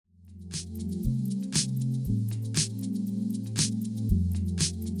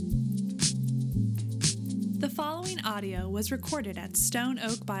following audio was recorded at Stone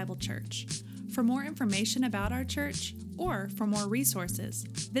Oak Bible Church. For more information about our church or for more resources,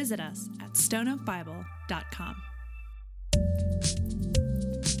 visit us at stoneoakbible.com.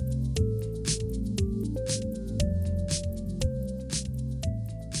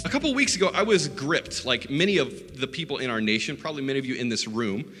 A couple weeks ago, I was gripped, like many of the people in our nation, probably many of you in this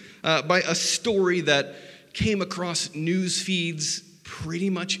room, by a story that came across news feeds pretty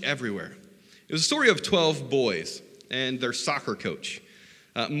much everywhere. It was a story of 12 boys and their soccer coach.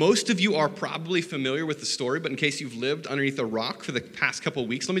 Most of you are probably familiar with the story, but in case you've lived underneath a rock for the past couple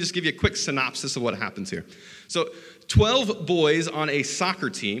weeks, let me just give you a quick synopsis of what happens here. So 12 boys on a soccer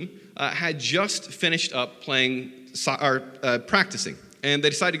team had just finished up practicing, and they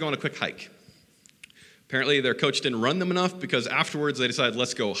decided to go on a quick hike. Apparently, their coach didn't run them enough because afterwards they decided,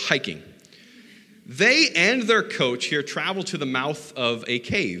 let's go hiking. They and their coach here traveled to the mouth of a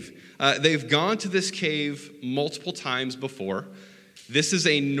cave. They've gone to this cave multiple times before. This is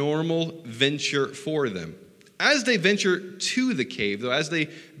a normal venture for them. As they venture to the cave, though, as they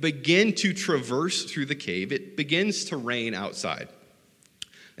begin to traverse through the cave, it begins to rain outside.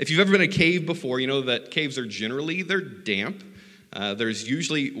 If you've ever been in a cave before, you know that caves are they're damp. There's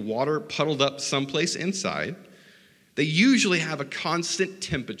usually water puddled up someplace inside. They usually have a constant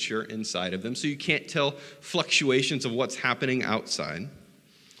temperature inside of them, so you can't tell fluctuations of what's happening outside.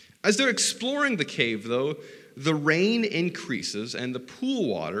 As they're exploring the cave, though, the rain increases and the pool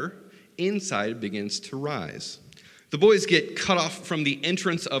water inside begins to rise. The boys get cut off from the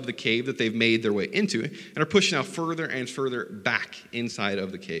entrance of the cave that they've made their way into and are pushed now further and further back inside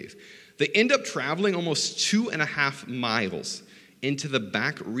of the cave. They end up traveling almost 2.5 miles into the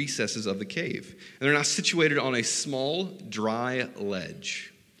back recesses of the cave. And they're now situated on a small, dry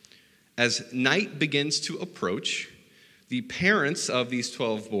ledge. As night begins to approach, the parents of these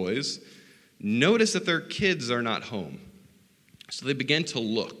 12 boys notice that their kids are not home. So they begin to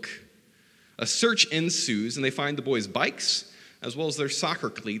look. A search ensues, and they find the boys' bikes, as well as their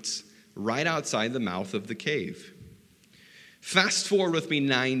soccer cleats, right outside the mouth of the cave. Fast forward with me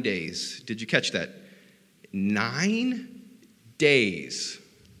 9 days. Did you catch that? 9 days.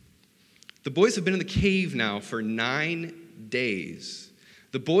 The boys have been in the cave now for 9 days.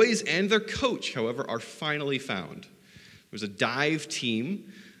 The boys and their coach, however, are finally found. There's a dive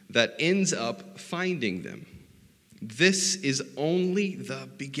team that ends up finding them. This is only the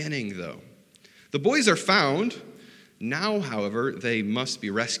beginning, though. The boys are found. Now, however, they must be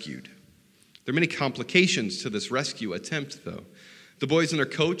rescued. There are many complications to this rescue attempt, though. The boys and their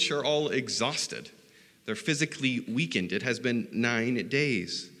coach are all exhausted. They're physically weakened. It has been 9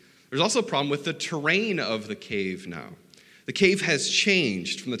 days. There's also a problem with the terrain of the cave now. The cave has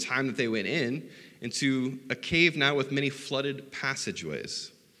changed from the time that they went in into a cave now with many flooded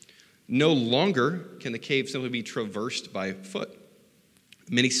passageways. No longer can the cave simply be traversed by foot.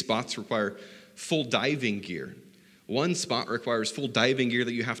 Many spots require full diving gear. One spot requires full diving gear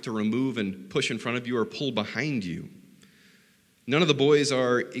that you have to remove and push in front of you or pull behind you. None of the boys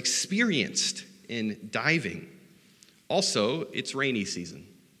are experienced in diving. Also, it's rainy season.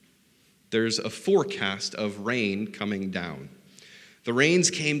 There's a forecast of rain coming down. The rains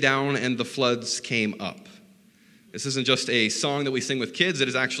came down and the floods came up. This isn't just a song that we sing with kids, it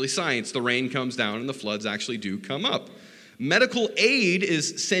is actually science. The rain comes down and the floods actually do come up. Medical aid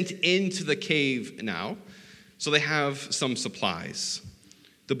is sent into the cave now, so they have some supplies.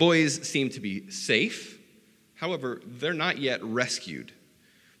 The boys seem to be safe. However, they're not yet rescued.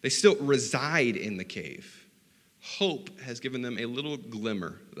 They still reside in the cave. Hope has given them a little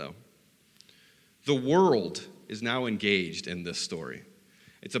glimmer, though. The world is now engaged in this story.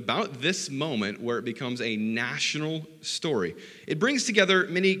 It's about this moment where it becomes a national story. It brings together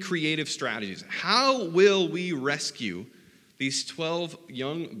many creative strategies. How will we rescue these 12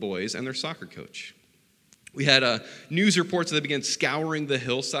 young boys and their soccer coach? We had news reports that they began scouring the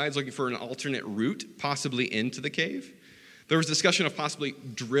hillsides looking for an alternate route, possibly into the cave. There was discussion of possibly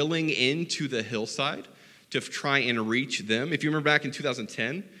drilling into the hillside to try and reach them. If you remember back in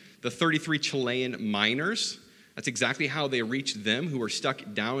 2010, the 33 Chilean miners, that's exactly how they reached them, who were stuck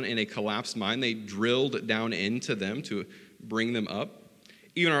down in a collapsed mine. They drilled down into them to bring them up.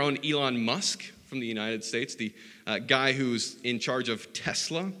 Even our own Elon Musk from the United States, the guy who's in charge of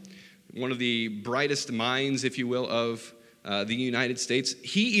Tesla, one of the brightest minds, if you will, of the United States,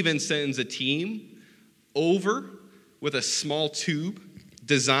 he even sends a team over with a small tube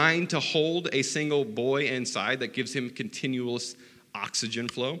designed to hold a single boy inside that gives him continuous oxygen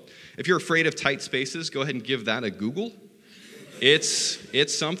flow. If you're afraid of tight spaces, go ahead and give that a Google.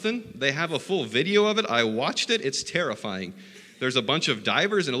 It's something. They have a full video of it. I watched it. It's terrifying. There's a bunch of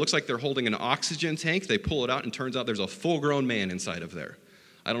divers, and it looks like they're holding an oxygen tank. They pull it out, and turns out there's a full-grown man inside of there.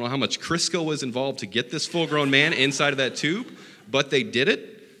 I don't know how much Crisco was involved to get this full-grown man inside of that tube, but they did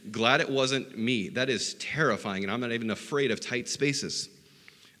it. Glad it wasn't me. That is terrifying, and I'm not even afraid of tight spaces.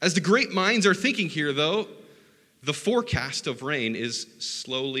 As the great minds are thinking here, though, the forecast of rain is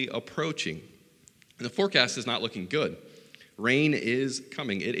slowly approaching. And the forecast is not looking good. Rain is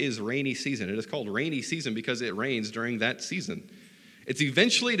coming. It is rainy season. It is called rainy season because it rains during that season. It's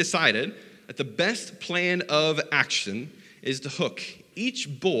eventually decided that the best plan of action is to hook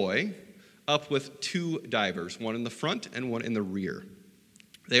each boy up with 2 divers, one in the front and one in the rear.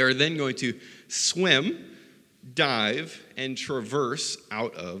 They are then going to swim, dive, and traverse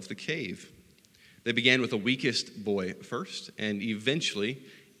out of the cave. They began with the weakest boy first and eventually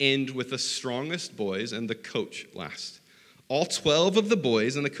end with the strongest boys and the coach last. All 12 of the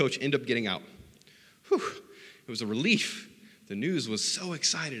boys and the coach end up getting out. Whew, it was a relief. The news was so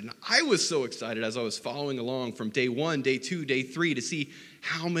excited, and I was so excited as I was following along from day 1, day 2, day 3 to see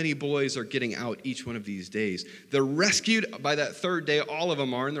how many boys are getting out each one of these days. They're rescued by that 3rd day, all of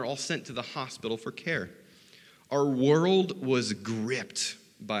them are, and they're all sent to the hospital for care. Our world was gripped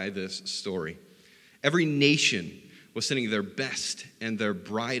by this story. Every nation was sending their best and their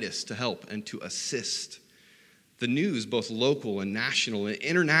brightest to help and to assist. The news, both local and national and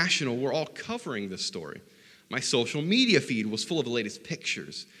international, were all covering this story. My social media feed was full of the latest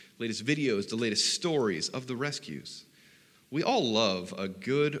pictures, latest videos, the latest stories of the rescues. We all love a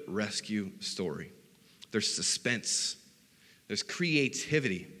good rescue story. There's suspense. There's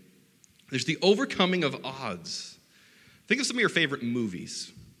creativity. There's the overcoming of odds. Think of some of your favorite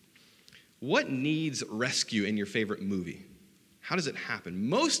movies. What needs rescue in your favorite movie? How does it happen?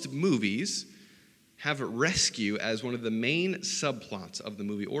 Most movies have rescue as one of the main subplots of the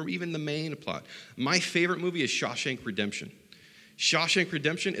movie, or even the main plot. My favorite movie is Shawshank Redemption. Shawshank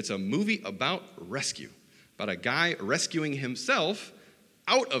Redemption, it's a movie about rescue, about a guy rescuing himself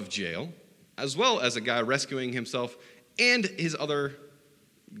out of jail, as well as a guy rescuing himself and his other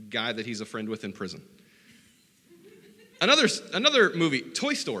guy that he's a friend with in prison. Another movie,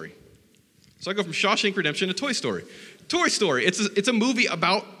 Toy Story. So I go from Shawshank Redemption to Toy Story. Toy Story, it's a movie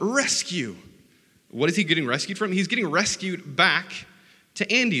about rescue. What is he getting rescued from? He's getting rescued back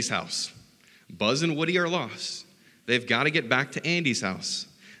to Andy's house. Buzz and Woody are lost. They've got to get back to Andy's house.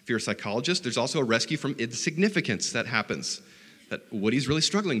 If you're a psychologist, there's also a rescue from insignificance that happens. That Woody's really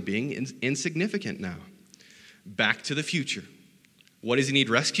struggling being insignificant now. Back to the Future. What does he need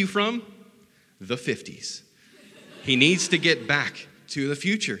rescue from? The 50s. He needs to get back to the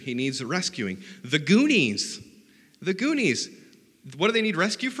future. He needs rescuing. The Goonies. The Goonies. What do they need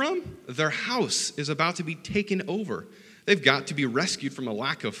rescue from? Their house is about to be taken over. They've got to be rescued from a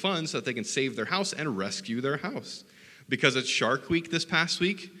lack of funds so that they can save their house and rescue their house. Because it's Shark Week this past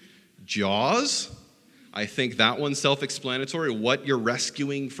week, Jaws. I think that one's self-explanatory, what you're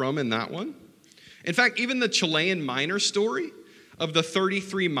rescuing from in that one. In fact, even the Chilean miner story of the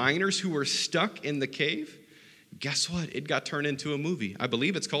 33 miners who were stuck in the cave, guess what? It got turned into a movie. I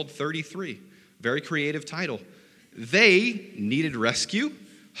believe it's called 33. Very creative title. They needed rescue.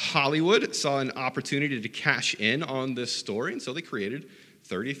 Hollywood saw an opportunity to cash in on this story, and so they created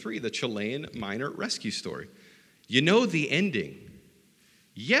 33, the Chilean miner rescue story. You know the ending.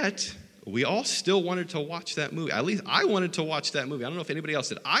 Yet, we all still wanted to watch that movie. At least I wanted to watch that movie. I don't know if anybody else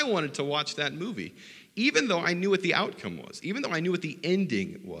did. I wanted to watch that movie, even though I knew what the outcome was, even though I knew what the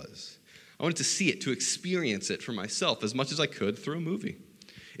ending was. I wanted to see it, to experience it for myself as much as I could through a movie.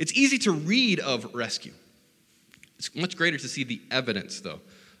 It's easy to read of rescue. It's much greater to see the evidence, though,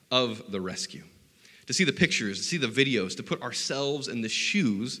 of the rescue. To see the pictures, to see the videos, to put ourselves in the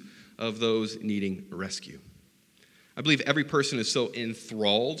shoes of those needing rescue. I believe every person is so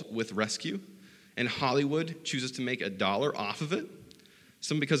enthralled with rescue, and Hollywood chooses to make $1 off of it,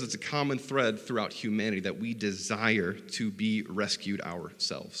 simply because it's a common thread throughout humanity that we desire to be rescued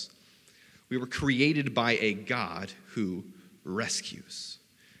ourselves. We were created by a God who rescues.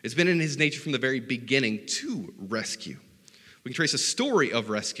 It's been in his nature from the very beginning to rescue. We can trace a story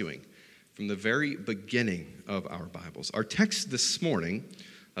of rescuing from the very beginning of our Bibles. Our text this morning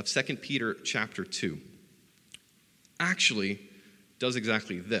of 2 Peter chapter 2 actually does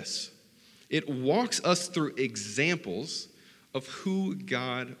exactly this. It walks us through examples of who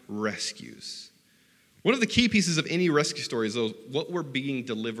God rescues. One of the key pieces of any rescue story is what we're being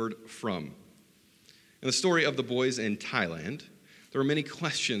delivered from. In the story of the boys in Thailand, there are many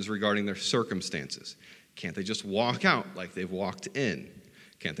questions regarding their circumstances. Can't they just walk out like they've walked in?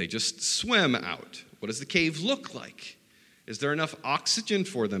 Can't they just swim out? What does the cave look like? Is there enough oxygen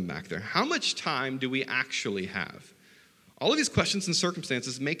for them back there? How much time do we actually have? All of these questions and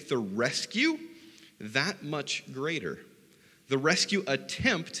circumstances make the rescue that much greater. The rescue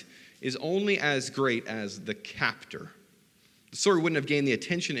attempt is only as great as the captor. The story wouldn't have gained the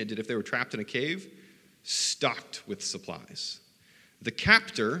attention it did if they were trapped in a cave, stocked with supplies. The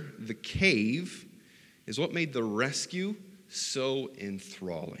captor, the cave, is what made the rescue so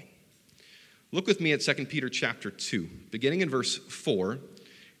enthralling. Look with me at 2 Peter chapter 2, beginning in verse 4, and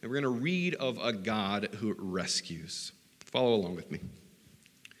we're going to read of a God who rescues. Follow along with me.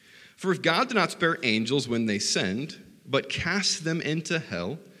 For if God did not spare angels when they sinned, but cast them into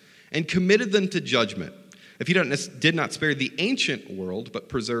hell and committed them to judgment, if he did not spare the ancient world, but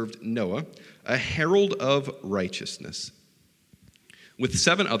preserved Noah, a herald of righteousness, with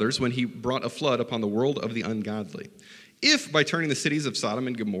 7 others when he brought a flood upon the world of the ungodly, if by turning the cities of Sodom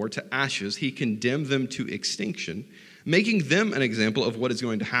and Gomorrah to ashes, he condemned them to extinction, making them an example of what is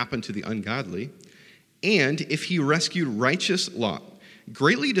going to happen to the ungodly, and if he rescued righteous Lot,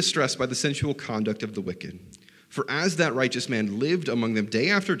 greatly distressed by the sensual conduct of the wicked. For as that righteous man lived among them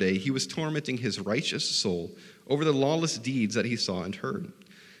day after day, he was tormenting his righteous soul over the lawless deeds that he saw and heard.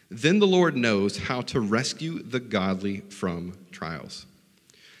 Then the Lord knows how to rescue the godly from trials.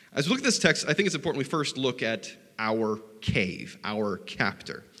 As we look at this text, I think it's important we first look at our cave, our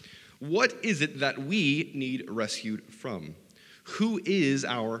captor. What is it that we need rescued from? Who is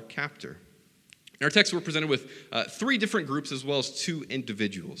our captor? In our text, we're presented with 3 different groups as well as 2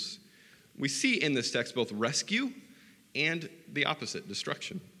 individuals. We see in this text both rescue and the opposite,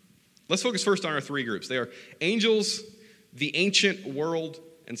 destruction. Let's focus first on our 3 groups. They are angels, the ancient world,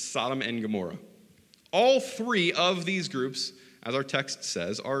 and Sodom and Gomorrah. All 3 of these groups, as our text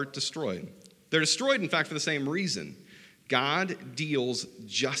says, are destroyed. They're destroyed, in fact, for the same reason. God deals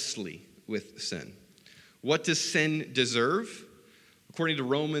justly with sin. What does sin deserve? According to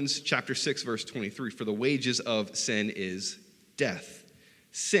Romans chapter 6, verse 23, for the wages of sin is death.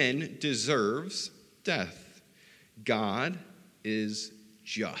 Sin deserves death. God is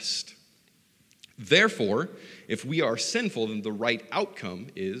just. Therefore, if we are sinful, then the right outcome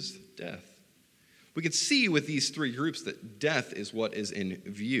is death. We can see with these 3 groups that death is what is in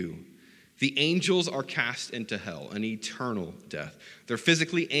view. The angels are cast into hell, an eternal death. They're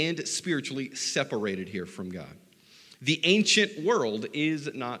physically and spiritually separated here from God. The ancient world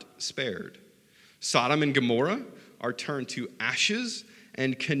is not spared. Sodom and Gomorrah are turned to ashes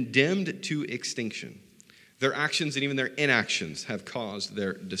and condemned to extinction. Their actions and even their inactions have caused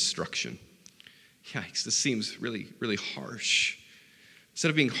their destruction. Yikes, this seems really, really harsh. Instead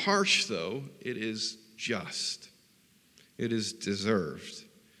of being harsh, though, it is just. It is deserved.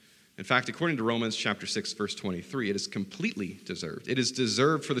 In fact, according to Romans chapter 6, verse 23, it is completely deserved. It is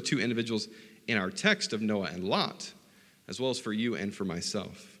deserved for the 2 individuals in our text of Noah and Lot, as well as for you and for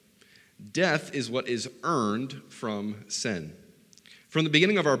myself. Death is what is earned from sin. From the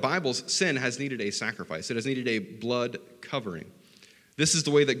beginning of our Bibles, sin has needed a sacrifice. It has needed a blood covering. This is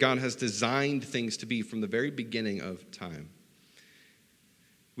the way that God has designed things to be from the very beginning of time.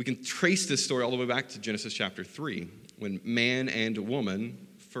 We can trace this story all the way back to Genesis chapter 3, when man and woman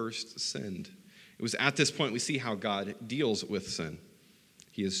first sinned. It was at this point we see how God deals with sin.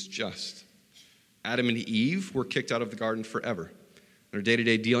 He is just. Adam and Eve were kicked out of the garden forever. Their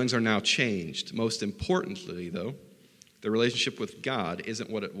day-to-day dealings are now changed. Most importantly, though, their relationship with God isn't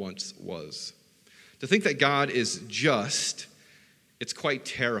what it once was. To think that God is just, it's quite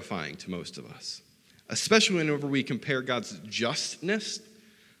terrifying to most of us, especially whenever we compare God's justness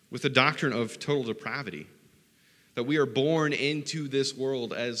with the doctrine of total depravity, that we are born into this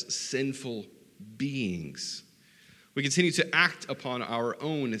world as sinful beings. We continue to act upon our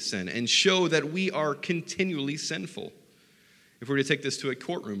own sin and show that we are continually sinful. If we were to take this to a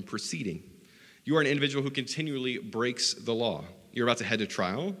courtroom proceeding, you are an individual who continually breaks the law. You're about to head to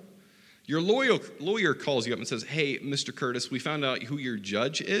trial. Your lawyer calls you up and says, hey, Mr. Curtis, we found out who your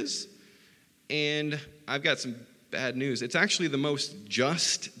judge is, and I've got some bad news. It's actually the most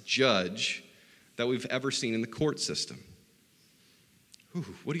just judge that we've ever seen in the court system. Ooh,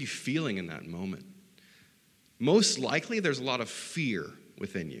 what are you feeling in that moment? Most likely, there's a lot of fear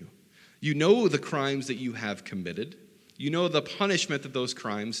within you. You know the crimes that you have committed. You know the punishment that those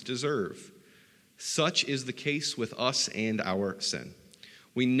crimes deserve. Such is the case with us and our sin.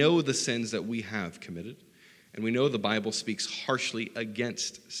 We know the sins that we have committed, and we know the Bible speaks harshly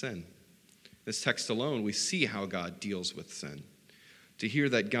against sin. This text alone, we see how God deals with sin. To hear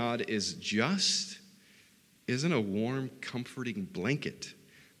that God is just isn't a warm, comforting blanket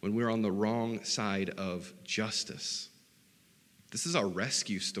when we're on the wrong side of justice. This is our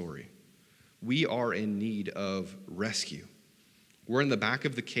rescue story. We are in need of rescue. We're in the back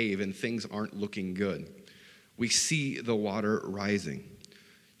of the cave and things aren't looking good. We see the water rising.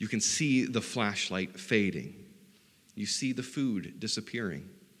 You can see the flashlight fading. You see the food disappearing.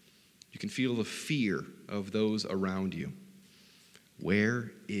 You can feel the fear of those around you.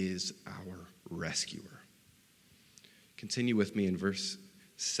 Where is our rescuer? Continue with me in verse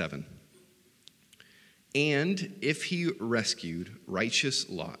 7. And if he rescued righteous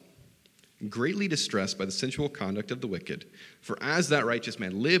Lot, greatly distressed by the sensual conduct of the wicked, for as that righteous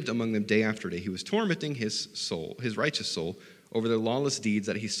man lived among them day after day, he was tormenting his righteous soul, over their lawless deeds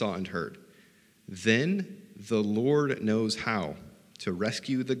that he saw and heard. Then the Lord knows how to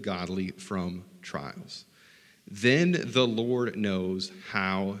rescue the godly from trials. Then the Lord knows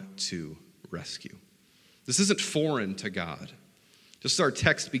how to rescue. This isn't foreign to God. Just as our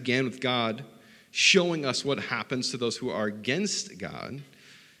text began with God showing us what happens to those who are against God,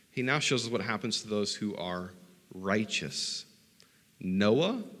 he now shows us what happens to those who are righteous.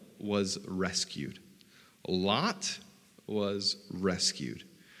 Noah was rescued. Lot was rescued.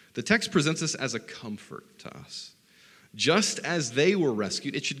 The text presents this as a comfort to us. Just as they were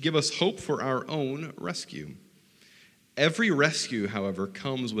rescued, it should give us hope for our own rescue. Every rescue, however,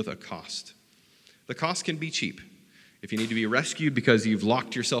 comes with a cost. The cost can be cheap. If you need to be rescued because you've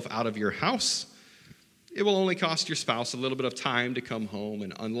locked yourself out of your house, it will only cost your spouse a little bit of time to come home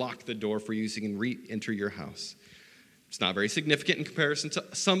and unlock the door for you so you can re-enter your house. It's not very significant in comparison to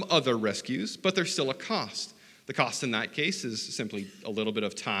some other rescues, but there's still a cost. The cost in that case is simply a little bit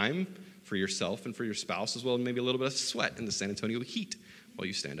of time for yourself and for your spouse, as well as maybe a little bit of sweat in the San Antonio heat while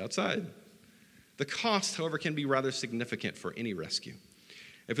you stand outside. The cost, however, can be rather significant for any rescue.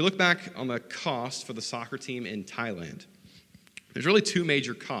 If you look back on the cost for the soccer team in Thailand, there's really two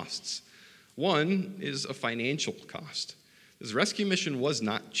major costs. One is a financial cost. This rescue mission was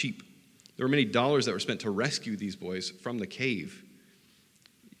not cheap. There were many dollars that were spent to rescue these boys from the cave.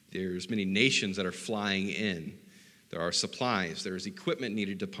 There's many nations that are flying in. There are supplies. There's equipment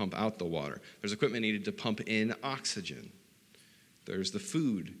needed to pump out the water. There's equipment needed to pump in oxygen. There's the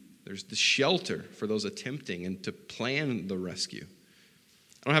food. There's the shelter for those attempting and to plan the rescue.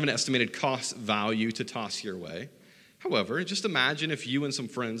 I don't have an estimated cost value to toss your way. However, just imagine if you and some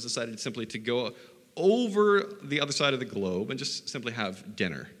friends decided simply to go over the other side of the globe and just simply have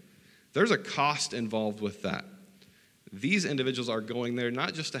dinner. There's a cost involved with that. These individuals are going there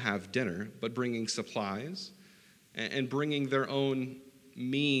not just to have dinner, but bringing supplies and bringing their own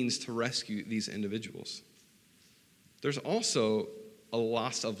means to rescue these individuals. There's also a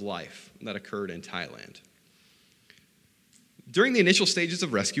loss of life that occurred in Thailand. During the initial stages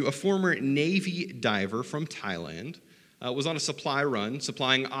of rescue, a former Navy diver from Thailand was on a supply run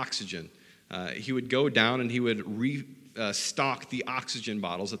supplying oxygen. He would go down and he would restock the oxygen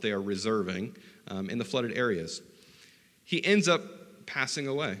bottles that they are reserving in the flooded areas. He ends up passing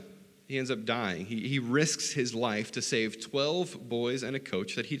away. He ends up dying. He risks his life to save 12 boys and a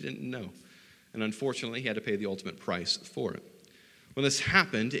coach that he didn't know. And unfortunately, he had to pay the ultimate price for it. When this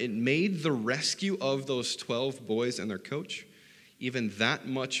happened, it made the rescue of those 12 boys and their coach even that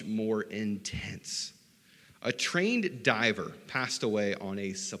much more intense. A trained diver passed away on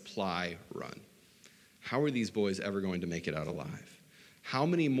a supply run. How are these boys ever going to make it out alive? How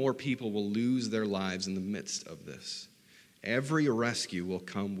many more people will lose their lives in the midst of this? Every rescue will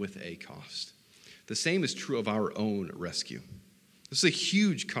come with a cost. The same is true of our own rescue. This is a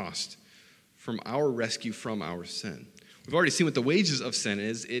huge cost from our rescue from our sin. We've already seen what the wages of sin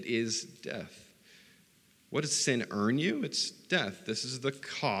is. It is death. What does sin earn you? It's death. This is the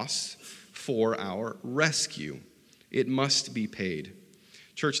cost for our rescue. It must be paid.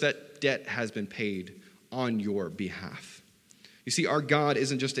 Church, that debt has been paid on your behalf. You see, our God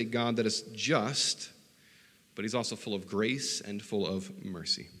isn't just a God that is just, but he's also full of grace and full of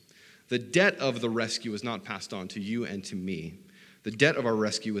mercy. The debt of the rescue is not passed on to you and to me. The debt of our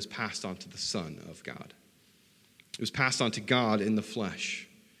rescue was passed on to the Son of God. It was passed on to God in the flesh.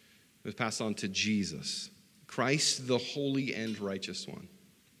 It was passed on to Jesus, Christ, the holy and righteous one.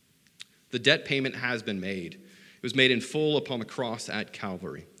 The debt payment has been made. It was made in full upon the cross at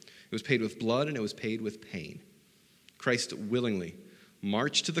Calvary. It was paid with blood and it was paid with pain. Christ willingly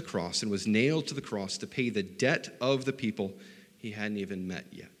marched to the cross and was nailed to the cross to pay the debt of the people he hadn't even met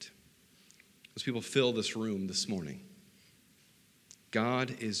yet. Those people fill this room this morning.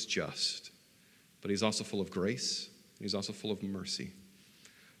 God is just, but he's also full of grace, and he's also full of mercy.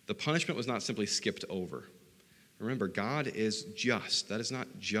 The punishment was not simply skipped over. Remember, God is just. That is not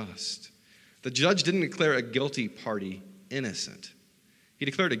just. The judge didn't declare a guilty party innocent. He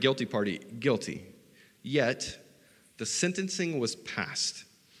declared a guilty party guilty. Yet, the sentencing was passed.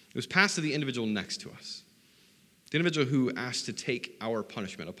 It was passed to the individual next to us, the individual who asked to take our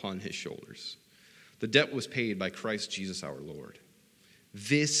punishment upon his shoulders. The debt was paid by Christ Jesus our Lord.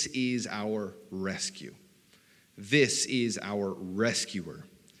 This is our rescue. This is our rescuer.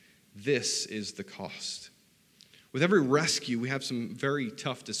 This is the cost. With every rescue, we have some very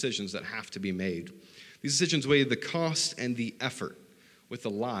tough decisions that have to be made. These decisions weigh the cost and the effort with the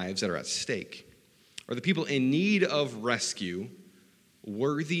lives that are at stake. Are the people in need of rescue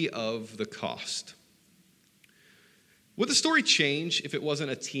worthy of the cost? Would the story change if it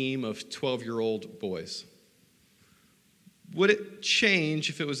wasn't a team of 12-year-old boys? Would it change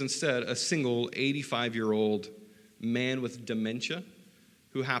if it was instead a single 85-year-old man with dementia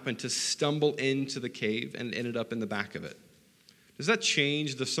who happened to stumble into the cave and ended up in the back of it? Does that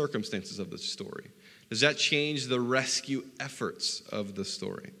change the circumstances of the story? Does that change the rescue efforts of the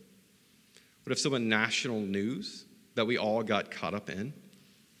story? What if someone national news that we all got caught up in?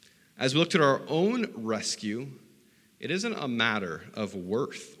 As we looked at our own rescue, it isn't a matter of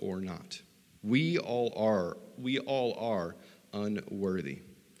worth or not. We all are unworthy.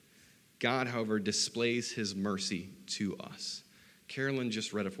 God, however, displays his mercy to us. Carolyn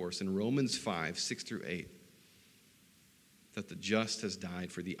just read it for us in Romans 5, 6 through 8, that the just has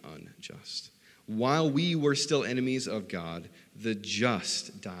died for the unjust. While we were still enemies of God, the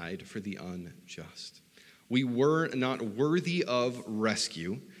just died for the unjust. We were not worthy of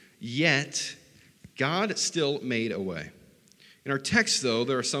rescue, yet God still made a way. In our text, though,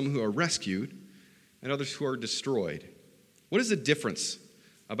 there are some who are rescued and others who are destroyed. What is the difference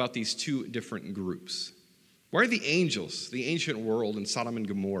about these two different groups? Why are the angels, the ancient world in Sodom and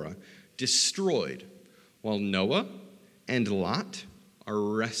Gomorrah, destroyed while Noah and Lot are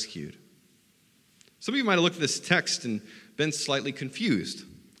rescued? Some of you might have looked at this text and been slightly confused.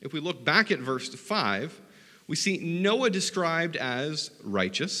 If we look back at verse 5, we see Noah described as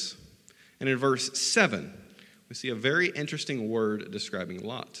righteous. And in verse 7, we see a very interesting word describing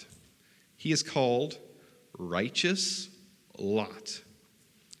Lot. He is called righteous Lot.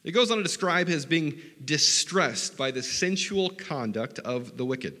 It goes on to describe his being distressed by the sensual conduct of the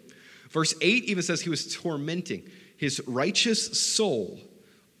wicked. Verse 8 even says he was tormenting his righteous soul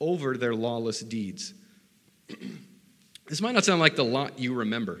over their lawless deeds. This might not sound like the Lot you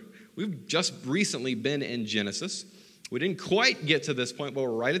remember. We've just recently been in Genesis. We didn't quite get to this point, but we're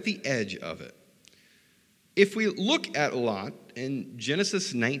right at the edge of it. If we look at Lot in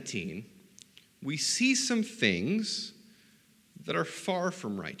Genesis 19, we see some things that are far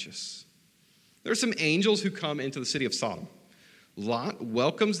from righteous. There are some angels who come into the city of Sodom. Lot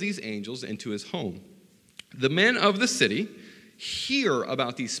welcomes these angels into his home. The men of the city hear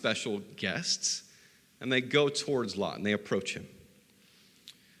about these special guests, and they go towards Lot, and they approach him.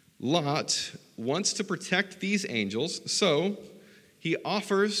 Lot wants to protect these angels, so he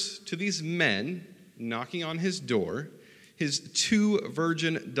offers to these men knocking on his door his 2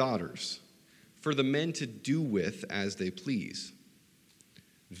 virgin daughters for the men to do with as they please.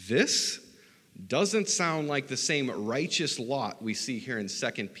 This doesn't sound like the same righteous Lot we see here in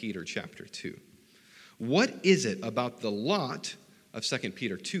 2 Peter chapter 2. What is it about the Lot of 2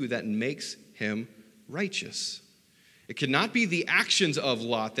 Peter 2 that makes him righteous? It cannot be the actions of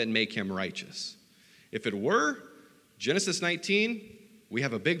Lot that make him righteous. If it were, Genesis 19, we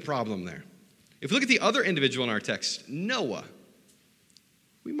have a big problem there. If we look at the other individual in our text, Noah,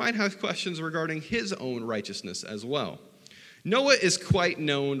 we might have questions regarding his own righteousness as well. Noah is quite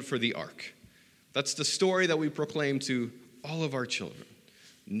known for the ark. That's the story that we proclaim to all of our children.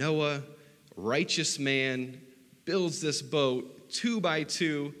 Noah, righteous man, builds this boat 2 by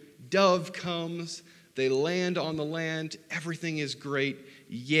 2. Dove comes. They land on the land. Everything is great.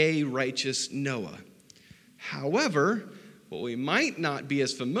 Yay, righteous Noah. However, what we might not be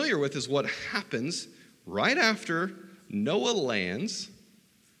as familiar with is what happens right after Noah lands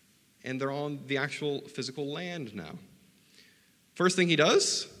and they're on the actual physical land now. First thing he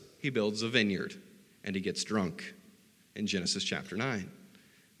does, he builds a vineyard and he gets drunk in Genesis chapter 9.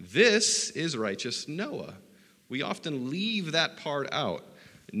 This is righteous Noah. We often leave that part out.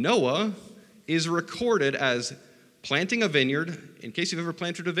 Noah is recorded as planting a vineyard. In case you've ever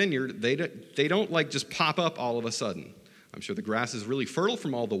planted a vineyard, they don't like just pop up all of a sudden. I'm sure the grass is really fertile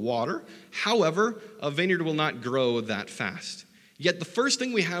from all the water. However, a vineyard will not grow that fast. Yet the first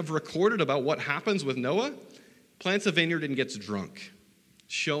thing we have recorded about what happens with Noah, plants a vineyard and gets drunk,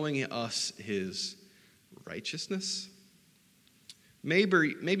 showing us his righteousness.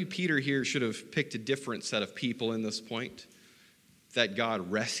 Maybe Peter here should have picked a different set of people in this point that God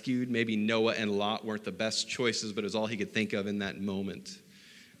rescued. Maybe Noah and Lot weren't the best choices, but it was all he could think of in that moment.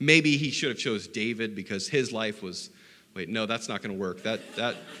 Maybe he should have chose David because his life was, wait, no, that's not going to work.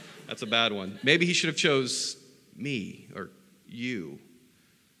 That's a bad one. Maybe he should have chose me or you.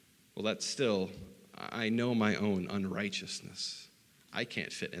 Well, that's still I know my own unrighteousness. I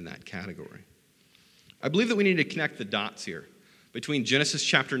can't fit in that category. I believe that we need to connect the dots here between Genesis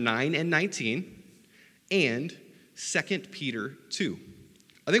chapter 9 and 19 and 2 Peter 2.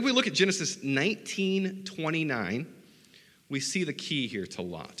 I think we look at Genesis 19:29, we see the key here to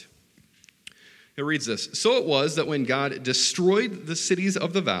Lot. It reads this: "So it was that when God destroyed the cities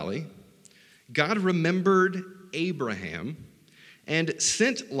of the valley, God remembered Abraham and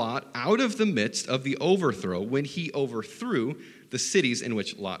sent Lot out of the midst of the overthrow when he overthrew the cities in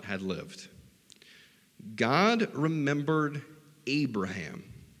which Lot had lived." God remembered Abraham.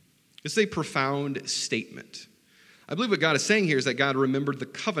 This is a profound statement. I believe what God is saying here is that God remembered the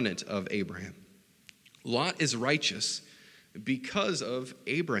covenant of Abraham. Lot is righteous because of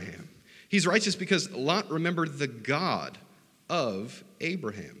Abraham. He's righteous because Lot remembered the God of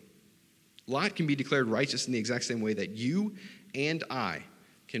Abraham. Lot can be declared righteous in the exact same way that you and I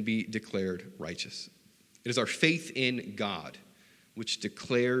can be declared righteous. It is our faith in God which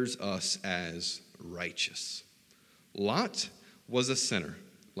declares us as righteous. Lot was a sinner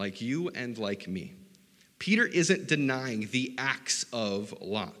like you and like me. Peter isn't denying the acts of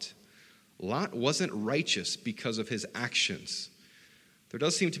Lot. Lot wasn't righteous because of his actions. There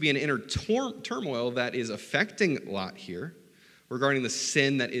does seem to be an inner turmoil that is affecting Lot here regarding the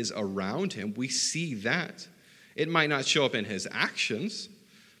sin that is around him. We see that. It might not show up in his actions,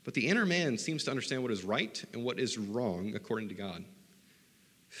 but the inner man seems to understand what is right and what is wrong according to God.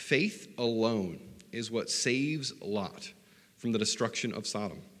 Faith alone is what saves Lot from the destruction of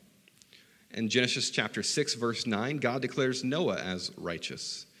Sodom. In Genesis chapter 6, verse 9, God declares Noah as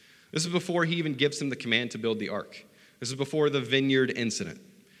righteous. This is before he even gives him the command to build the ark. This is before the vineyard incident.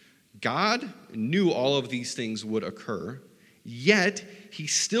 God knew all of these things would occur, yet he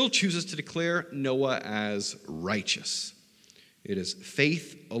still chooses to declare Noah as righteous. It is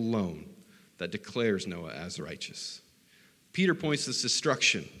faith alone that declares Noah as righteous. Peter points this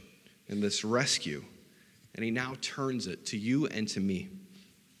destruction and this rescue, and he now turns it to you and to me.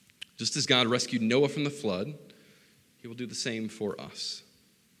 Just as God rescued Noah from the flood, he will do the same for us.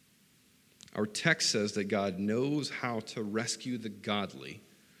 Our text says that God knows how to rescue the godly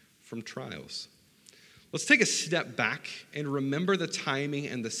from trials. Let's take a step back and remember the timing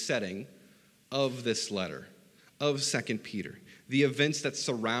and the setting of this letter, of 2 Peter, the events that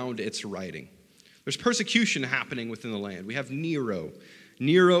surround its writing. There's persecution happening within the land. We have Nero.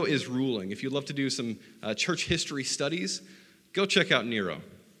 Nero is ruling. If you'd love to do some church history studies, go check out Nero.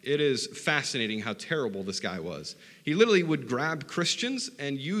 It is fascinating how terrible this guy was. He literally would grab Christians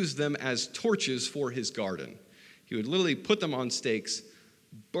and use them as torches for his garden. He would literally put them on stakes,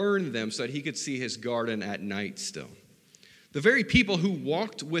 burn them so that he could see his garden at night still. The very people who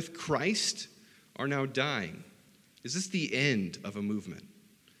walked with Christ are now dying. Is this the end of a movement?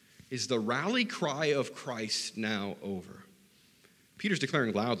 Is the rally cry of Christ now over? Peter's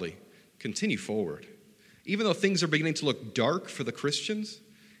declaring loudly, continue forward. Even though things are beginning to look dark for the Christians,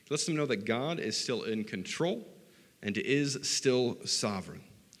 he lets them know that God is still in control and is still sovereign.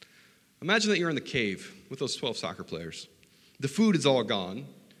 Imagine that you're in the cave with those 12 soccer players. The food is all gone.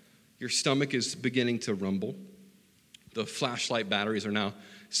 Your stomach is beginning to rumble. The flashlight batteries are now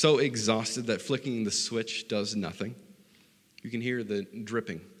so exhausted that flicking the switch does nothing. You can hear the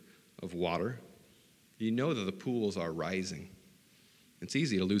dripping of water. You know that the pools are rising. It's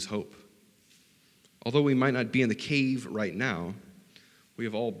easy to lose hope. Although we might not be in the cave right now, we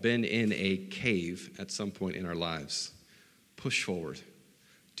have all been in a cave at some point in our lives. Push forward.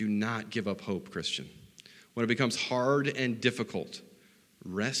 Do not give up hope, Christian. When it becomes hard and difficult,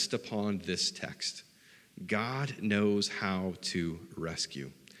 rest upon this text. God knows how to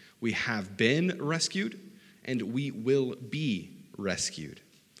rescue. We have been rescued, and we will be rescued.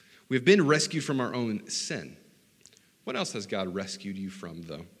 We have been rescued from our own sin. What else has God rescued you from,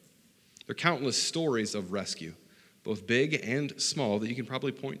 though? There are countless stories of rescue, both big and small, that you can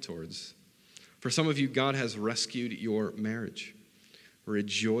probably point towards. For some of you, God has rescued your marriage.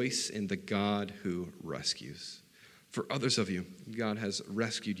 Rejoice in the God who rescues. For others of you, God has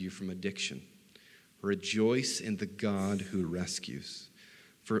rescued you from addiction. Rejoice in the God who rescues.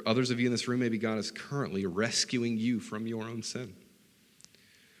 For others of you in this room, maybe God is currently rescuing you from your own sin.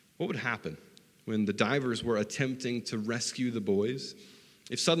 What would happen when the divers were attempting to rescue the boys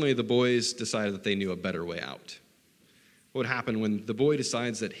if suddenly the boys decided that they knew a better way out? What would happen when the boy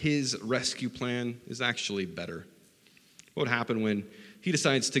decides that his rescue plan is actually better? What would happen when he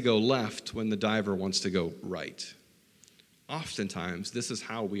decides to go left when the diver wants to go right? Oftentimes, this is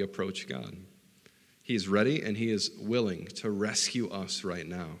how we approach God. He is ready and he is willing to rescue us right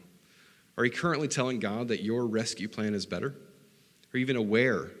now. Are you currently telling God that your rescue plan is better? Are you even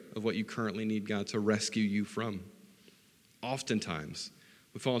aware of what you currently need God to rescue you from. Oftentimes,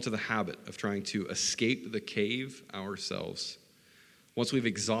 we fall into the habit of trying to escape the cave ourselves. Once we've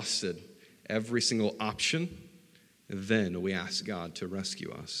exhausted every single option, then we ask God to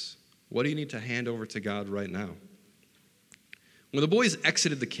rescue us. What do you need to hand over to God right now? When the boys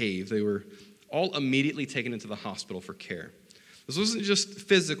exited the cave, they were all immediately taken into the hospital for care. This wasn't just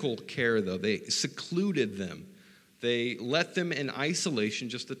physical care, though. They secluded them. They let them in isolation,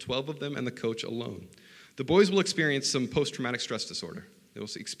 just the 12 of them and the coach alone. The boys will experience some post-traumatic stress disorder. They will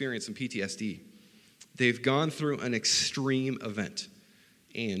experience some PTSD. They've gone through an extreme event,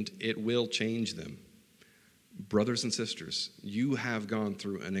 and it will change them. Brothers and sisters, you have gone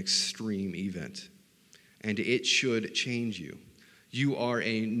through an extreme event, and it should change you. You are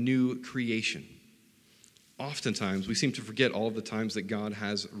a new creation. Oftentimes, we seem to forget all of the times that God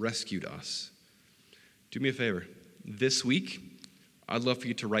has rescued us. Do me a favor. This week, I'd love for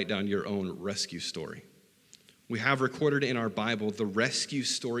you to write down your own rescue story. We have recorded in our Bible the rescue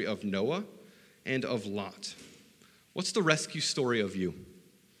story of Noah and of Lot. What's the rescue story of you?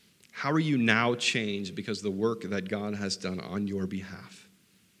 How are you now changed because of the work that God has done on your behalf?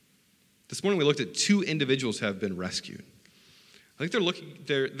 This morning we looked at two individuals who have been rescued. I think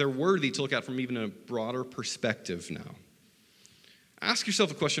they're worthy to look at from even a broader perspective now. Ask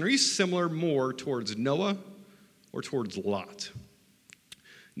yourself a question. Are you similar more towards Noah or towards Lot?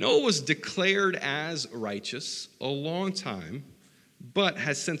 Noah was declared as righteous a long time, but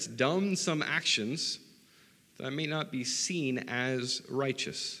has since done some actions that may not be seen as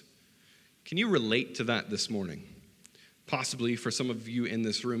righteous. Can you relate to that this morning? Possibly for some of you in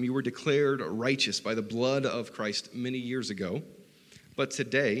this room, you were declared righteous by the blood of Christ many years ago, but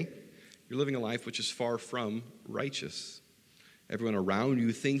today you're living a life which is far from righteous. Everyone around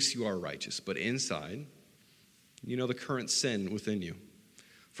you thinks you are righteous, but inside, you know the current sin within you.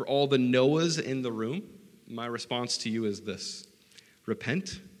 For all the Noahs in the room, my response to you is this: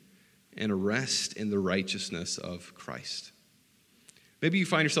 repent and rest in the righteousness of Christ. Maybe you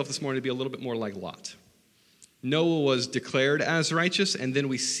find yourself this morning to be a little bit more like Lot. Noah was declared as righteous, and then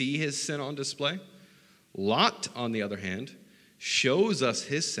we see his sin on display. Lot, on the other hand, shows us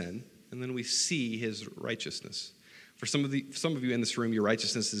his sin, and then we see his righteousness. For some of you in this room, your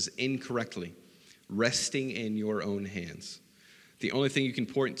righteousness is incorrectly resting in your own hands. The only thing you can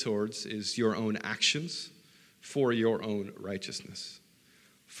point towards is your own actions for your own righteousness.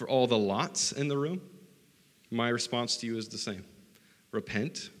 For all the Lots in the room, my response to you is the same.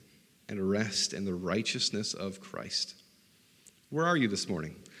 Repent and rest in the righteousness of Christ. Where are you this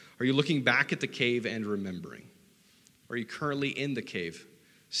morning? Are you looking back at the cave and remembering? Are you currently in the cave,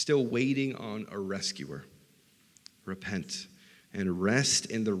 still waiting on a rescuer? Repent and rest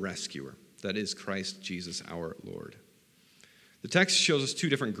in the rescuer, that is Christ Jesus our Lord. The text shows us two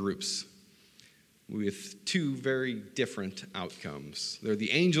different groups with two very different outcomes. They're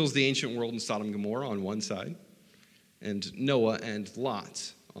the angels, the ancient world, and Sodom and Gomorrah on one side, and Noah and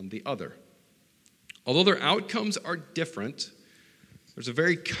Lot on the other. Although their outcomes are different, there's a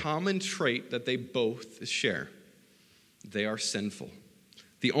very common trait that they both share. They are sinful.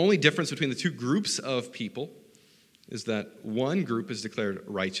 The only difference between the two groups of people is that one group is declared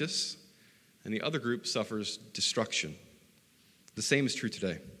righteous and the other group suffers destruction. The same is true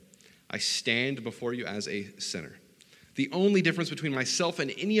today. I stand before you as a sinner. The only difference between myself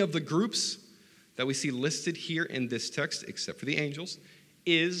and any of the groups that we see listed here in this text, except for the angels,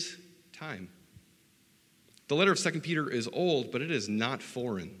 is time. The letter of 2 Peter is old, but it is not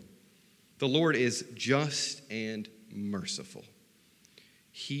foreign. The Lord is just and merciful.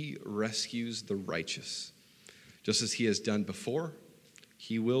 He rescues the righteous. Just as he has done before,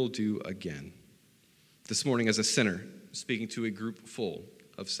 he will do again. This morning, as a sinner, speaking to a group full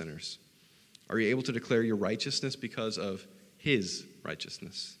of sinners, are you able to declare your righteousness because of his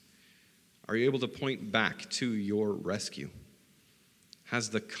righteousness? Are you able to point back to your rescue? Has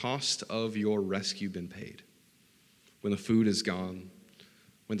the cost of your rescue been paid? When the food is gone,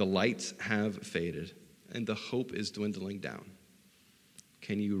 when the lights have faded, and the hope is dwindling down,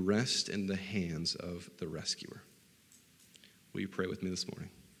 can you rest in the hands of the rescuer? Will you pray with me this morning?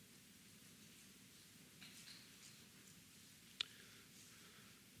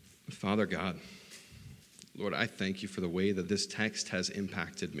 Father God, Lord, I thank you for the way that this text has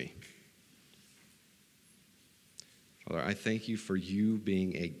impacted me. Father, I thank you for you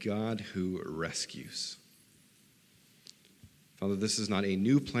being a God who rescues. Father, this is not a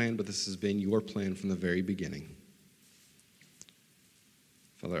new plan, but this has been your plan from the very beginning.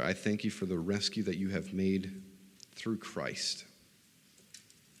 Father, I thank you for the rescue that you have made through Christ.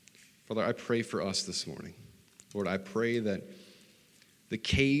 Father, I pray for us this morning. Lord, I pray that the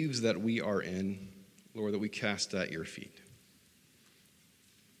caves that we are in, Lord, that we cast at your feet.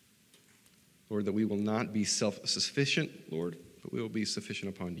 Lord, that we will not be self-sufficient, Lord, but we will be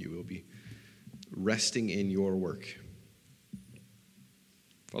sufficient upon you. We will be resting in your work.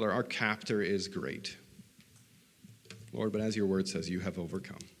 Father, our captor is great. Lord, but as your word says, you have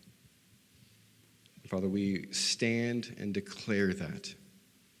overcome. Father, we stand and declare that,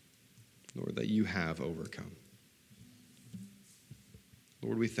 Lord, that you have overcome.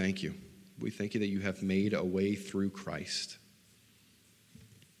 Lord, we thank you. We thank you that you have made a way through Christ.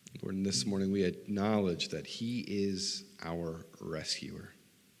 Lord, and this morning we acknowledge that he is our rescuer.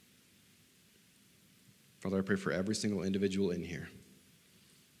 Father, I pray for every single individual in here.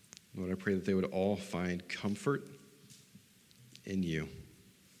 Lord, I pray that they would all find comfort in you.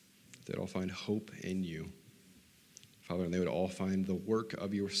 They'd all find hope in you. Father, and they would all find the work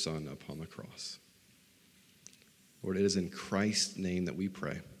of your Son upon the cross. Lord, it is in Christ's name that we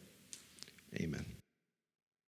pray.